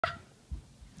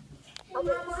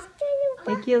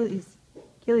Hey, Achilles.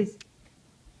 Achilles.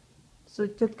 So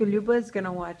Luba is going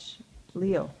to watch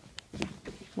Leo.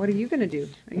 What are you going to do?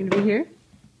 Are you going to be here?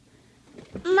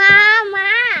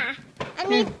 Mama,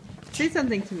 Hey, say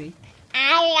something to me.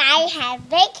 I have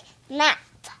big nap.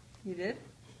 You did?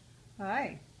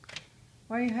 Hi.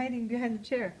 Why are you hiding behind the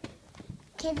chair?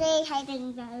 Today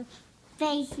hiding the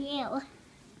face you.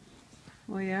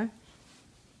 Oh, yeah?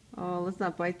 Oh, let's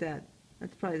not bite that.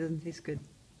 That probably doesn't taste good.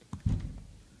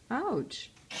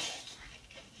 Ouch.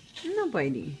 No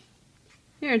biting.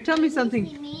 Here, tell me something.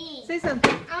 Say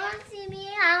something. I want to see me.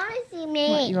 I want to see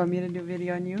me. What, you want me to do a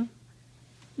video on you?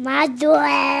 My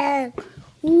door.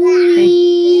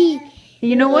 Hey,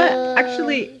 you know what?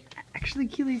 Actually,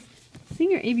 Achilles,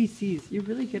 sing your ABCs. You're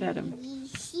really good at them.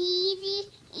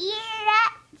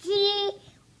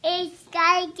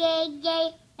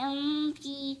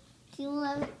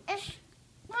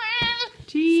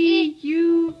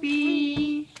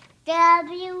 G-U-V.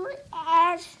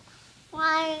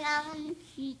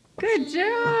 Good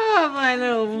job, my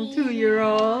little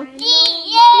 2-year-old.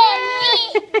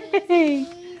 Hey.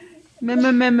 Meh,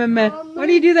 meh, meh, meh. Why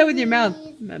do you do that with your mouth?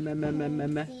 Meh, meh, meh, meh, meh,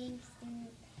 meh.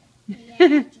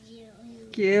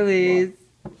 Achilles,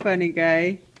 funny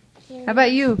guy. How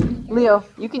about you, Leo?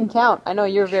 You can count. I know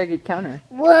you're a very good counter.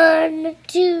 1,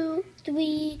 2,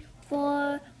 3,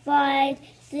 4, 5,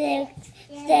 6,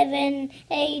 7,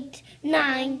 8,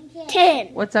 9,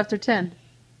 10. What's after 10?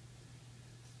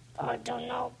 I don't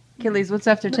know. Achilles, what's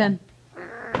after 10?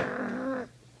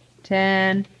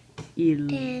 10, 11,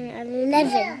 10,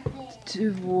 11,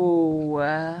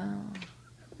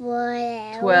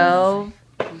 12,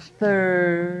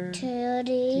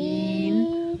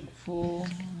 13,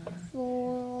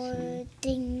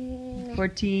 14,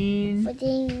 14,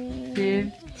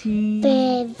 15.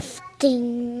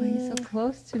 15. Why are you so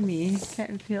close to me? I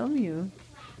can't film you.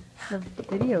 The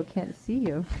video can't see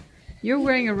you. You're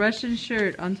wearing a Russian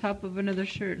shirt on top of another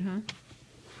shirt, huh?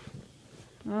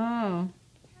 Oh.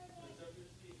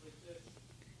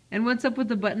 And what's up with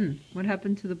the button? What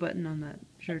happened to the button on that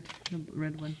shirt, the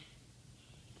red one?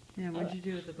 Yeah, what'd you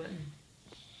do with the button?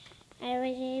 I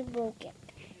already broke it.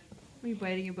 Were you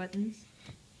biting your buttons?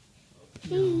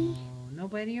 No, no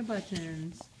biting your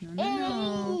buttons. No, no,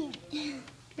 no.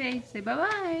 Okay, say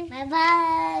bye-bye.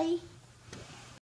 Bye-bye.